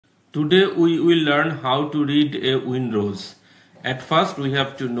Today we will learn how to read a windrows. At first we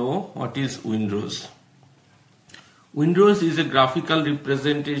have to know what is windrows. Windrows is a graphical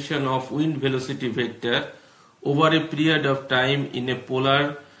representation of wind velocity vector over a period of time in a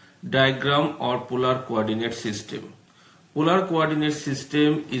polar diagram or polar coordinate system. Polar coordinate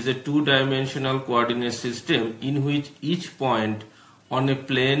system is a two-dimensional coordinate system in which each point on a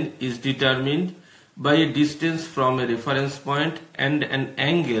plane is determined by a distance from a reference point and an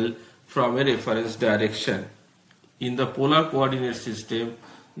angle from a reference direction. In the polar coordinate system,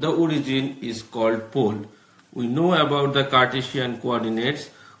 the origin is called pole. We know about the Cartesian coordinates,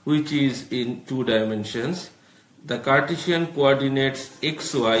 which is in two dimensions. The Cartesian coordinates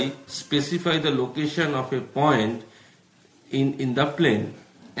xy specify the location of a point in the plane.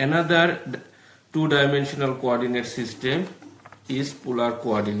 Another two-dimensional coordinate system is polar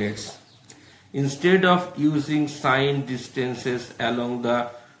coordinates. Instead of using signed distances along the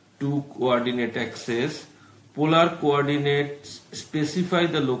two coordinate axes, polar coordinates specify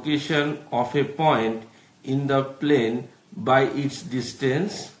the location of a point in the plane by its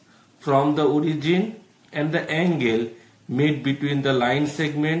distance from the origin and the angle made between the line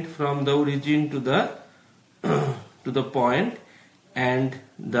segment from the origin to the point and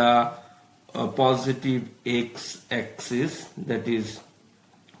the positive x-axis, that is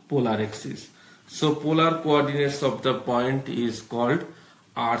polar axis. So polar coordinates of the point is called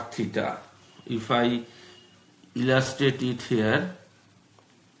r theta. If I illustrate it here,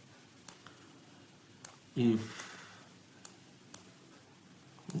 if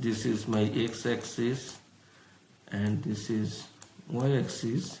this is my x-axis and this is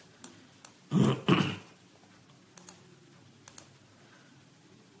y-axis, and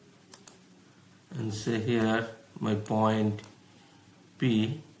say here my point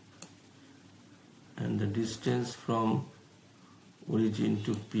P, and the distance from origin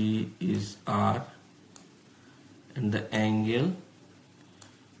to P is R, and the angle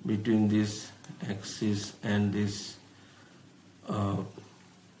between this axis and this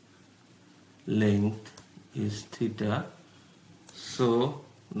length is theta. So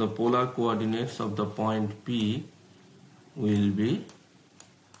the polar coordinates of the point P will be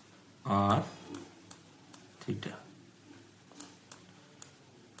R theta.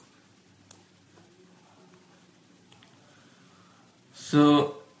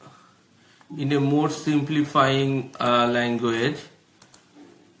 So in a more simplifying language,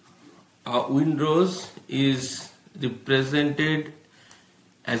 windrows is represented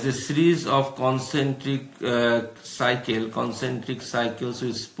as a series of concentric cycles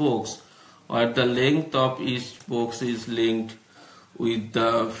with spokes, where the length of each spoke is linked with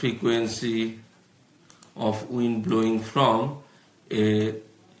the frequency of wind blowing from a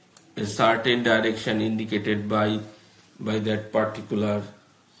certain direction indicated by that particular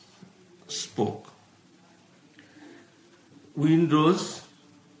spoke. Windrows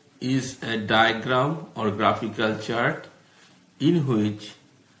is a diagram or graphical chart in which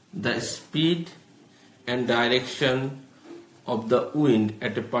the speed and direction of the wind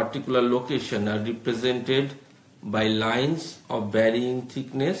at a particular location are represented by lines of varying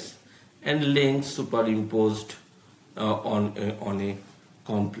thickness and length superimposed on a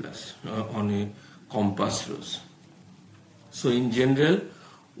compass rose. So in general,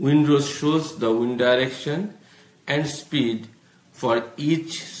 windrows shows the wind direction and speed for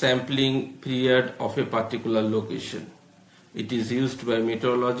each sampling period of a particular location. It is used by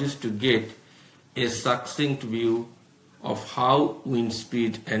meteorologists to get a succinct view of how wind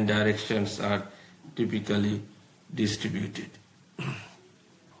speed and directions are typically distributed.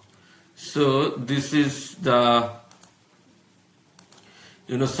 So this is the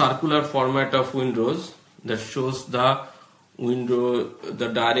circular format of windrows that shows the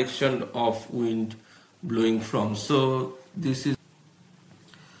direction of wind blowing from. So this is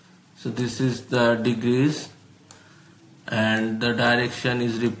the degrees, and the direction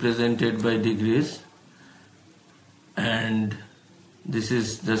is represented by degrees, and this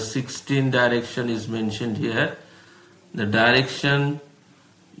is the 16 direction is mentioned here. The direction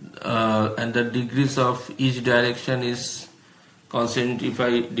and the degrees of each direction is constant. If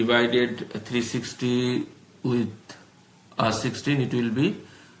I divided 360 with 16, it will be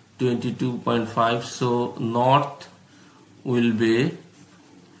 22.5. so north will be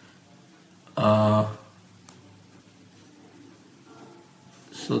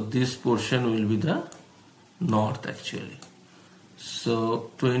so this portion will be the north actually.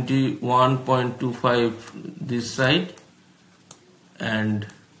 So 21.25 this side and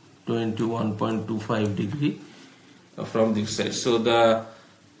 21.25 degree from this side. So the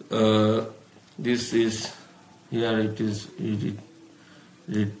this is here, it is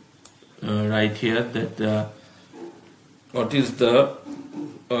write here that what is the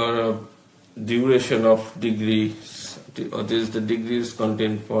duration of degrees, what is the degrees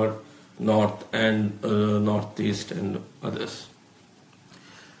content for north and northeast and others.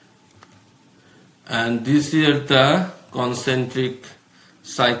 And this is the concentric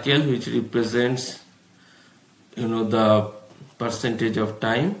cycle, which represents the percentage of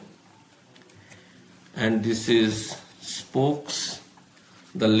time, and this is spokes.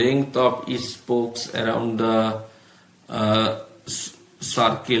 The length of each spokes around the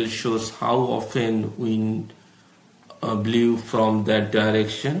circle shows how often wind blew from that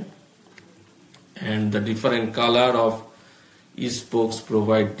direction, and the different color of each spokes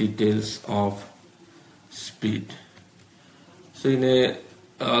provide details of speed. So in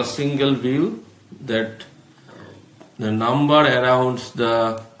a single view, that the number around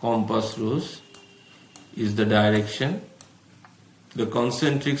the compass rose is the direction. The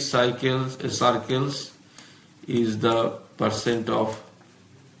concentric circles is the percent of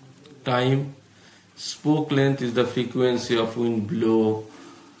time. Spoke length is the frequency of wind blow.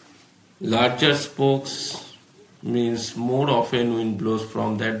 Larger spokes means more often wind blows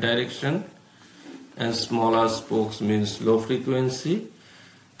from that direction, and smaller spokes means low frequency.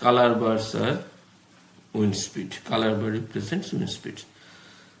 Color bars are wind speed. Color bar represents wind speed.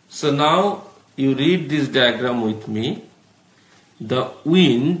 So now you read this diagram with me. The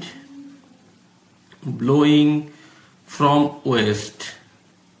wind blowing from west,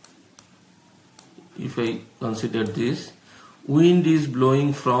 if I consider this, wind is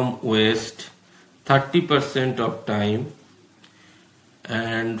blowing from west 30% of time,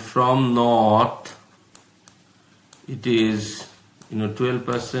 and from north it is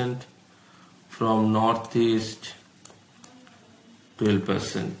 12%, from northeast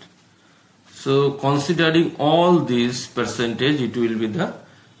 12%. So considering all these percentage, it will be the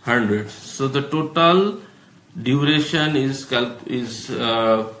 100. So the total duration is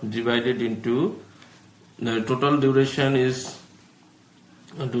divided into, the total duration is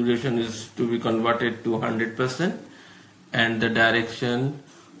to be converted to 100%, and the direction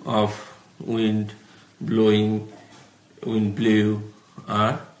of wind blew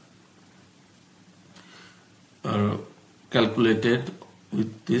are calculated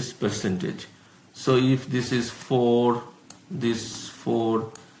with this percentage. So if this is 4, this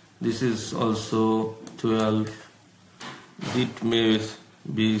 4, this is also 12, it may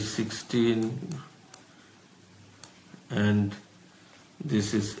be 16, and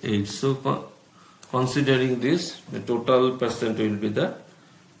this is 8. So considering this, the total percent will be the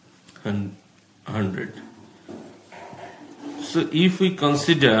 100. So if we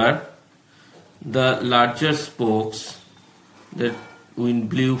consider the larger spokes that wind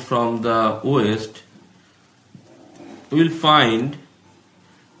blew from the west, we will find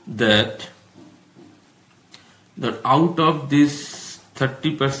that out of this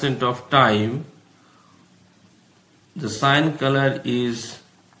 30% of time, the cyan color is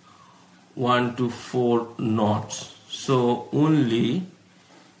 1 to 4 knots. So only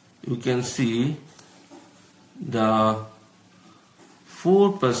you can see the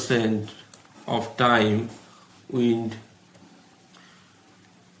 4% of time wind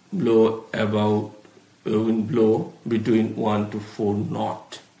blow between 1 to 4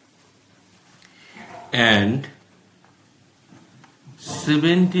 knot, and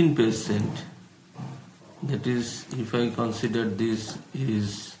 17%, that is, if I consider this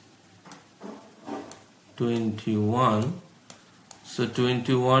is 21, so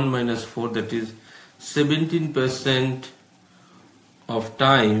 21 minus 4, that is 17% of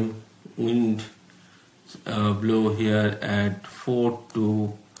time wind blow here at 4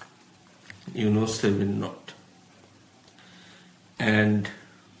 to 7 knot, and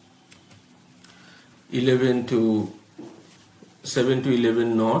 7 to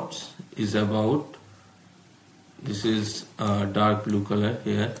 11 knots is about, this is dark blue color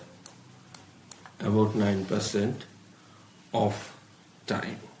here, about 9% of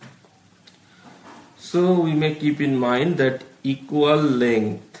time. So we may keep in mind that equal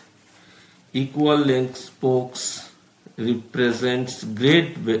length spokes represents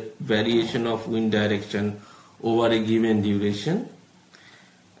great variation of wind direction over a given duration,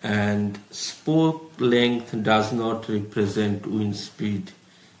 and spoke length does not represent wind speed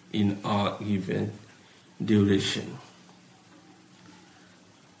in a given duration.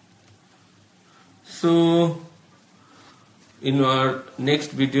 So in our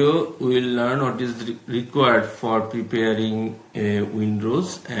next video we will learn what is required for preparing a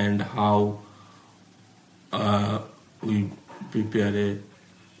windrows and how we prepare a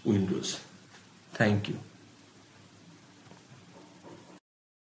windrows. Thank you.